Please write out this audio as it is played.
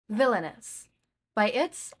Villainous by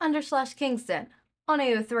It's_Kingston on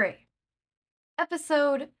AO3.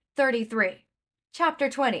 Episode 33, Chapter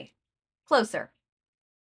 20, Closer.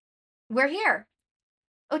 We're here.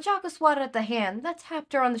 Ochako swatted at the hand that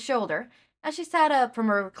tapped her on the shoulder as she sat up from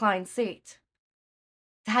her reclined seat.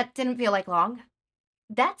 That didn't feel like long.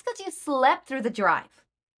 That's 'cause you slept through the drive,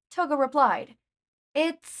 Toga replied.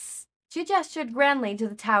 She gestured grandly to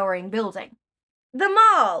the towering building. The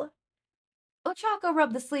mall! Ochako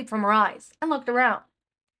rubbed the sleep from her eyes and looked around.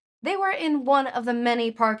 They were in one of the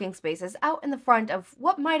many parking spaces out in the front of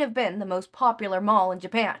what might have been the most popular mall in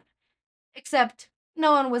Japan. Except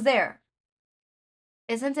no one was there.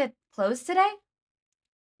 Isn't it closed today?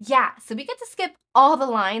 Yeah, so we get to skip all the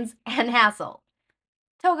lines and hassle.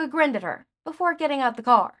 Toga grinned at her before getting out the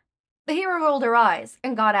car. The hero rolled her eyes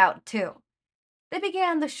and got out too. They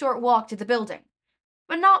began the short walk to the building,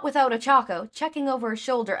 but not without Ochako checking over her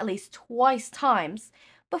shoulder at least twice times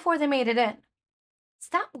before they made it in.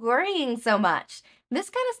 Stop worrying so much. This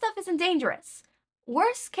kind of stuff isn't dangerous.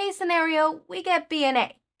 Worst case scenario, we get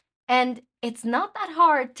B&A. And it's not that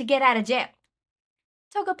hard to get out of jail.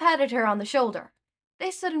 Toga patted her on the shoulder.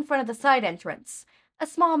 They stood in front of the side entrance, a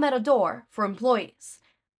small metal door for employees,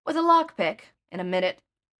 with a lockpick in a minute.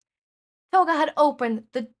 Toga had opened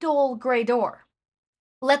the dull gray door.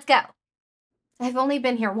 Let's go. I've only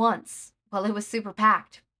been here once. Well, it was super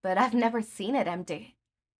packed, but I've never seen it empty.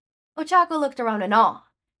 Ochako looked around in awe.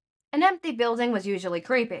 An empty building was usually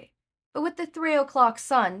creepy, but with the 3 o'clock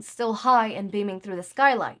sun still high and beaming through the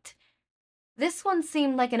skylight, this one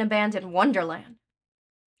seemed like an abandoned wonderland.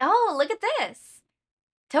 Oh, look at this!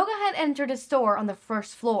 Toga had entered a store on the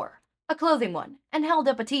first floor, a clothing one, and held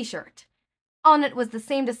up a t-shirt. On it was the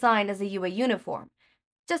same design as a UA uniform,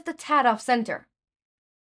 just a tad off center.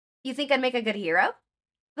 You think I'd make a good hero?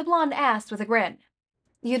 The blonde asked with a grin.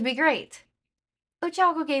 You'd be great.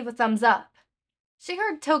 Ochako gave a thumbs up. She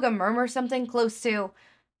heard Toga murmur something close to,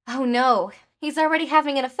 oh no, he's already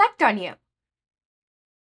having an effect on you.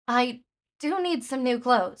 I do need some new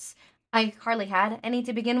clothes. I hardly had any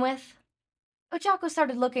to begin with. Ochako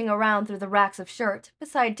started looking around through the racks of shirt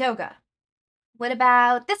beside Toga. What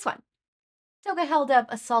about this one? Toga held up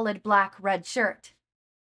a solid black-red shirt.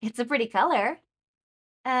 It's a pretty color.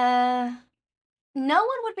 No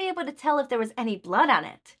one would be able to tell if there was any blood on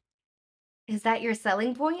it. Is that your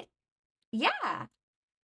selling point? Yeah.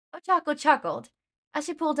 Ochako chuckled as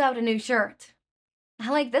she pulled out a new shirt.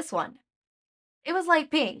 I like this one. It was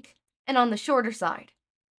light pink and on the shorter side.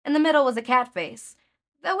 In the middle was a cat face,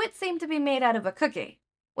 though it seemed to be made out of a cookie,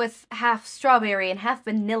 with half strawberry and half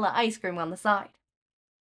vanilla ice cream on the side.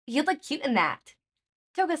 You'd look cute in that,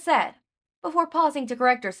 Toga said, before pausing to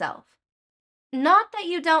correct herself. Not that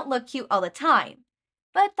you don't look cute all the time,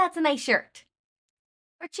 but that's a nice shirt.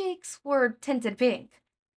 Her cheeks were tinted pink,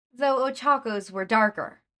 though Ochako's were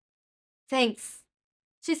darker. Thanks,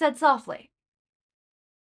 she said softly.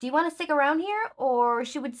 Do you want to stick around here, or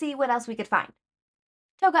should we see what else we could find?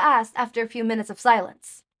 Toga asked after a few minutes of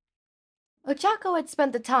silence. Ochako had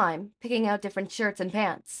spent the time picking out different shirts and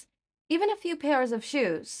pants, even a few pairs of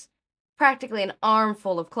shoes, practically an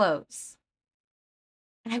armful of clothes.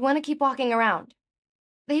 I want to keep walking around,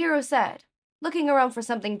 the hero said, looking around for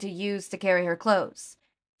something to use to carry her clothes.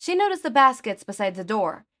 She noticed the baskets beside the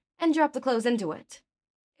door and dropped the clothes into it.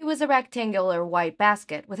 It was a rectangular white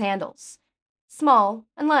basket with handles, small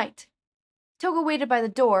and light. Toga waited by the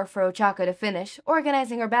door for Ochako to finish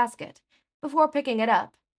organizing her basket before picking it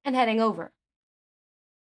up and heading over.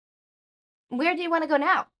 Where do you want to go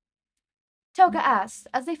now? Toga asked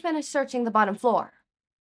as they finished searching the bottom floor.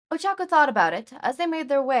 Ochako thought about it as they made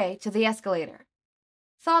their way to the escalator.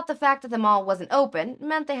 Thought the fact that the mall wasn't open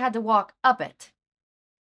meant they had to walk up it.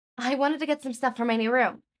 I wanted to get some stuff from any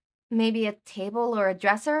room. Maybe a table or a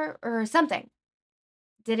dresser or something.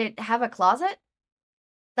 Did it have a closet?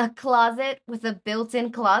 A closet with a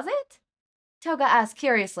built-in closet? Toga asked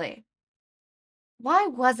curiously. Why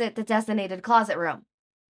was it the designated closet room?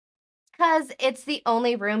 'Cause it's the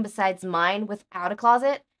only room besides mine without a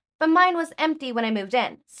closet, but mine was empty when I moved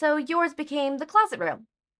in, so yours became the closet room.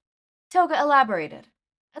 Toga elaborated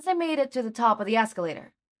as they made it to the top of the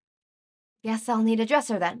escalator. Guess I'll need a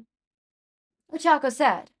dresser then, Ochako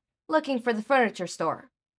said, looking for the furniture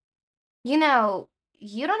store. You know,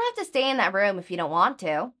 you don't have to stay in that room if you don't want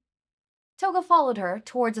to. Toga followed her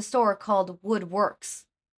towards a store called Woodworks.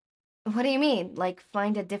 What do you mean, like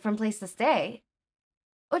find a different place to stay?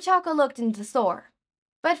 Ochako looked into the store,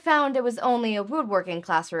 but found it was only a woodworking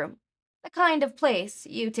classroom, the kind of place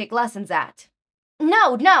you take lessons at.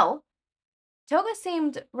 No! Toga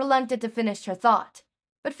seemed reluctant to finish her thought,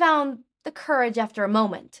 but found the courage after a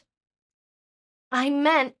moment. I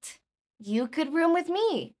meant you could room with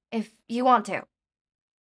me if you want to.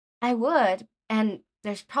 I would, and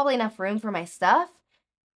there's probably enough room for my stuff,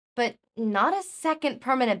 but not a second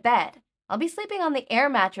permanent bed. I'll be sleeping on the air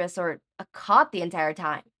mattress or a cot the entire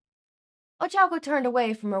time. Ochako turned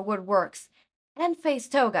away from her woodworks and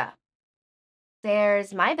faced Toga.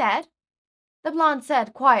 There's my bed, the blonde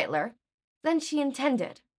said quietly, than she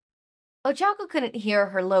intended. Ochako couldn't hear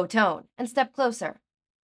her low tone and stepped closer.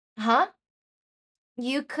 Huh?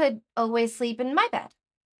 You could always sleep in my bed,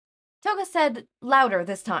 Toga said louder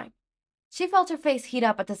this time. She felt her face heat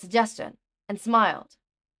up at the suggestion and smiled.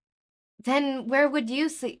 Then where would you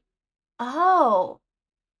sleep? Oh.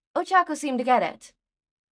 Ochako seemed to get it.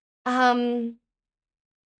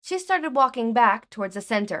 She started walking back towards the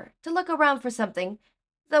center to look around for something,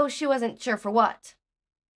 though she wasn't sure for what.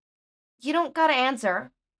 You don't gotta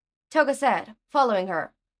answer, Toga said, following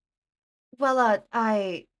her. Well,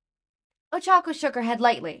 Ochako shook her head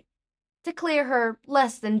lightly to clear her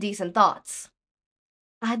less than decent thoughts.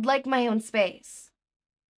 I'd like my own space.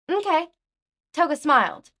 Okay, Toga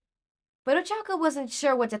smiled, but Ochako wasn't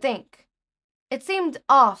sure what to think. It seemed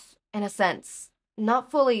off, in a sense,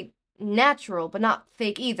 not fully natural, but not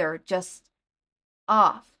fake either, just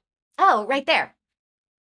off. Oh, right there.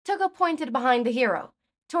 Toga pointed behind the hero,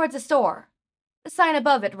 towards a store. The sign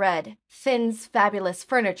above it read, Finn's Fabulous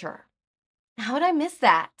Furniture. How'd I miss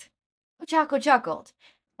that? Ochako chuckled,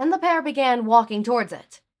 and the pair began walking towards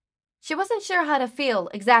it. She wasn't sure how to feel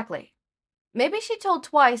exactly. Maybe she told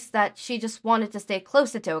twice that she just wanted to stay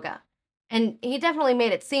close to Toga, and he definitely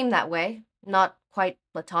made it seem that way, not quite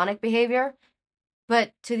platonic behavior,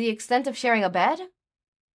 but to the extent of sharing a bed?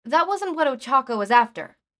 That wasn't what Ochako was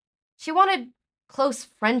after. She wanted close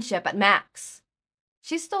friendship at max.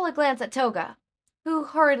 She stole a glance at Toga, who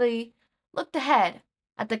hurriedly looked ahead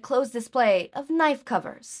at the closed display of knife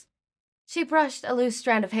covers. She brushed a loose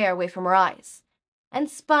strand of hair away from her eyes and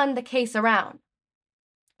spun the case around.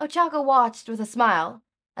 Ochako watched with a smile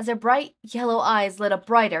as her bright yellow eyes lit up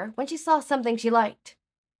brighter when she saw something she liked.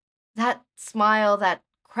 That smile that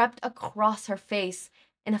crept across her face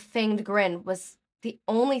in a fanged grin was the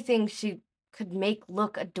only thing she could make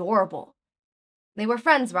look adorable. They were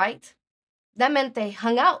friends, right? That meant they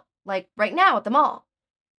hung out, like right now at the mall.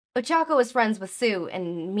 Ochako was friends with Sue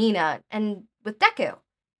and Mina and with Deku,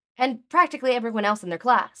 and practically everyone else in their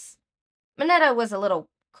class. Mineta was a little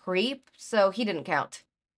creep, so he didn't count.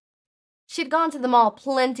 She'd gone to the mall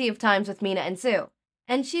plenty of times with Mina and Sue,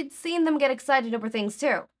 and she'd seen them get excited over things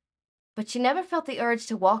too. But she never felt the urge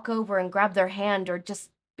to walk over and grab their hand or just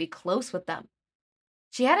be close with them.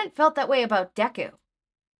 She hadn't felt that way about Deku.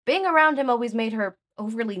 Being around him always made her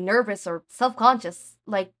overly nervous or self-conscious,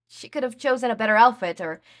 like she could have chosen a better outfit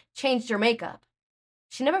or changed her makeup.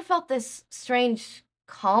 She never felt this strange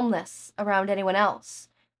calmness around anyone else.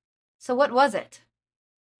 So what was it?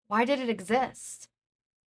 Why did it exist?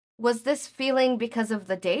 Was this feeling because of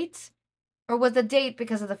the date? Or was the date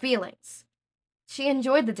because of the feelings? She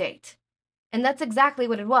enjoyed the date, and that's exactly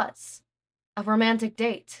what it was. A romantic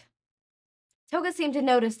date. Toga seemed to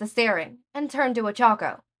notice the staring and turned to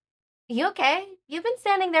Ochako. You okay? You've been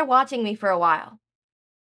standing there watching me for a while.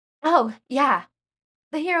 Oh, yeah.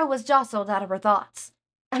 The hero was jostled out of her thoughts.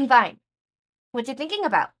 I'm fine. What you thinking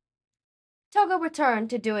about? Toga returned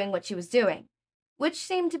to doing what she was doing, which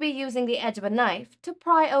seemed to be using the edge of a knife to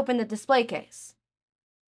pry open the display case.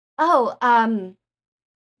 Oh,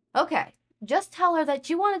 okay. Just tell her that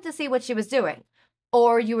you wanted to see what she was doing,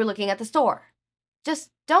 or you were looking at the store.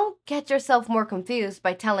 Just don't get yourself more confused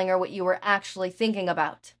by telling her what you were actually thinking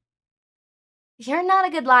about. You're not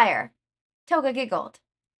a good liar, Toga giggled.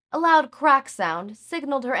 A loud crack sound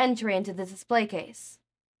signaled her entry into the display case.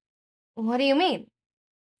 What do you mean?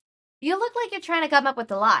 You look like you're trying to come up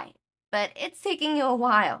with a lie, but it's taking you a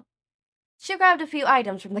while. She grabbed a few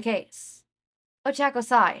items from the case. Ochako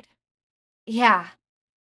sighed. Yeah.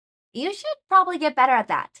 You should probably get better at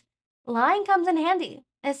that. Lying comes in handy,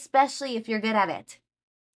 especially if you're good at it.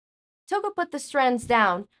 Toga put the strands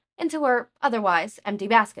down into her otherwise empty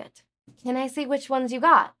basket. Can I see which ones you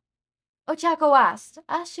got? Ochako asked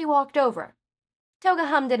as she walked over. Toga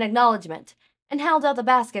hummed in acknowledgement and held out the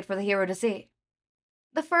basket for the hero to see.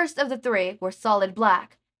 The first of the three were solid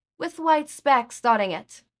black, with white specks dotting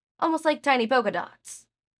it, almost like tiny polka dots.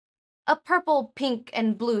 A purple, pink,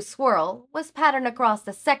 and blue swirl was patterned across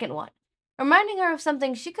the second one, reminding her of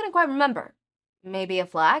something she couldn't quite remember. Maybe a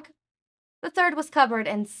flag? The third was covered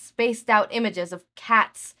in spaced-out images of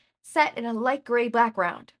cats set in a light gray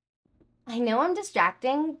background. I know I'm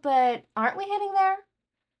distracting, but aren't we heading there?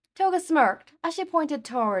 Toga smirked as she pointed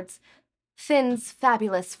towards Finn's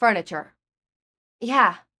Fabulous Furniture.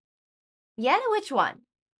 Yeah. Yeah, which one?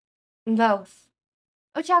 Both,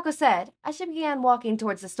 Ochako said as she began walking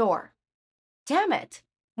towards the store. Damn it!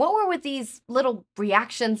 What were with these little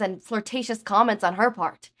reactions and flirtatious comments on her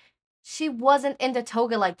part? She wasn't into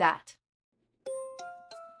Toga like that.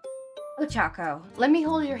 Ochako, let me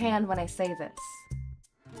hold your hand when I say this.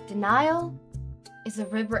 Denial is a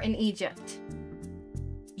river in Egypt.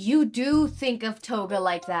 You do think of Toga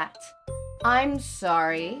like that. I'm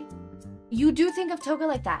sorry. You do think of Toga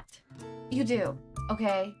like that. You do,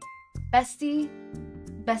 okay? Bestie,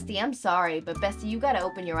 I'm sorry, but Bestie, you gotta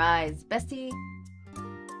open your eyes. Bestie,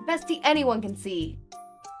 anyone can see.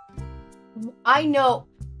 I know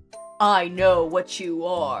what you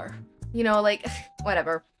are. You know, like,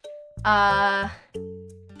 whatever. I'm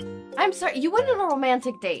sorry, you went on a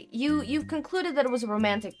romantic date. You've concluded that it was a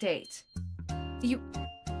romantic date.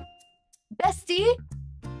 Bestie,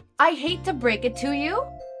 I hate to break it to you,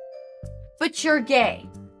 but you're gay.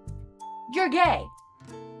 You're gay.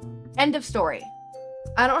 End of story.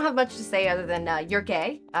 I don't have much to say other than you're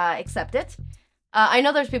gay. Accept it. I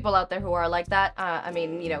know there's people out there who are like that. I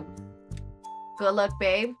mean, you know, Good Luck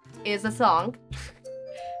Babe is a song.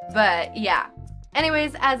 But yeah.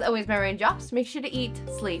 Anyways, as always, my raindrops, make sure to eat,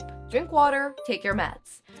 sleep, drink water, take your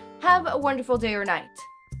meds. Have a wonderful day or night.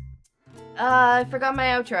 I forgot my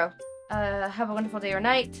outro. Have a wonderful day or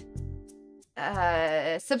night.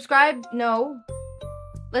 Subscribe? No.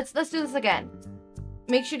 Let's do this again.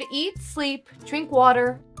 Make sure to eat, sleep, drink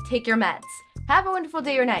water, take your meds. Have a wonderful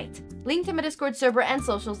day or night. Link to my Discord server and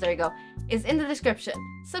socials, there you go, is in the description.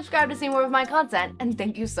 Subscribe to see more of my content, and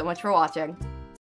thank you so much for watching.